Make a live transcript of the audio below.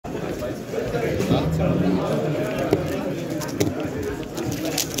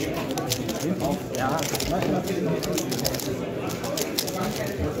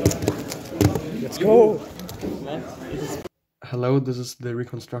Hello, this is the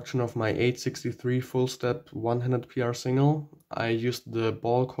reconstruction of my 863 full step one-handed PR single. I used the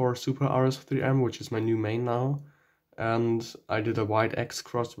ball core Super RS3M, which is my new main now, and I did a white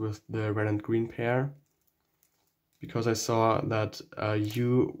xcross with the red and green pair because I saw that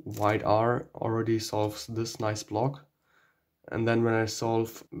U white R already solves this nice block. And then when I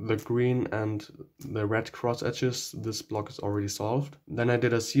solve the green and the red cross edges, this block is already solved. Then I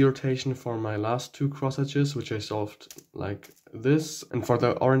did a C rotation for my last two cross edges, which I solved like this. And for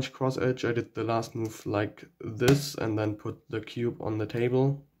the orange cross edge, I did the last move like this and then put the cube on the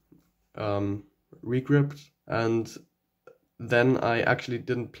table, regripped. And then I actually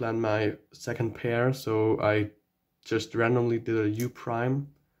didn't plan my second pair, so I just randomly did a U prime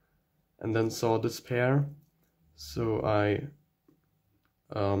and then saw this pair. So I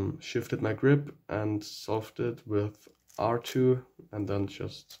shifted my grip and solved it with R2 and then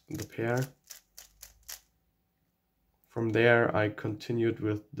just the pair. From there I continued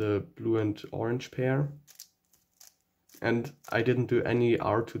with the blue and orange pair, and I didn't do any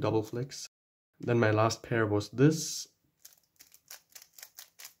R2 double flicks. Then my last pair was this,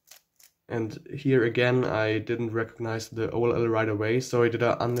 and here again I didn't recognize the OLL right away, so I did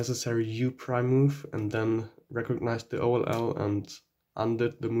an unnecessary U prime move and then recognized the OLL and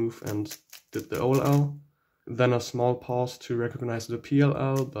undid the move and did the OLL. Then a small pause to recognize the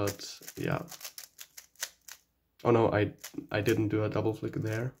PLL, but yeah. Oh no, I didn't do a double flick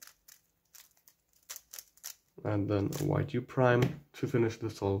there. And then a white U prime to finish the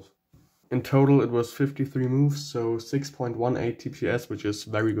solve. In total it was 53 moves, so 6.18 TPS, which is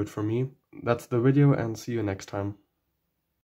very good for me. That's the video, and see you next time.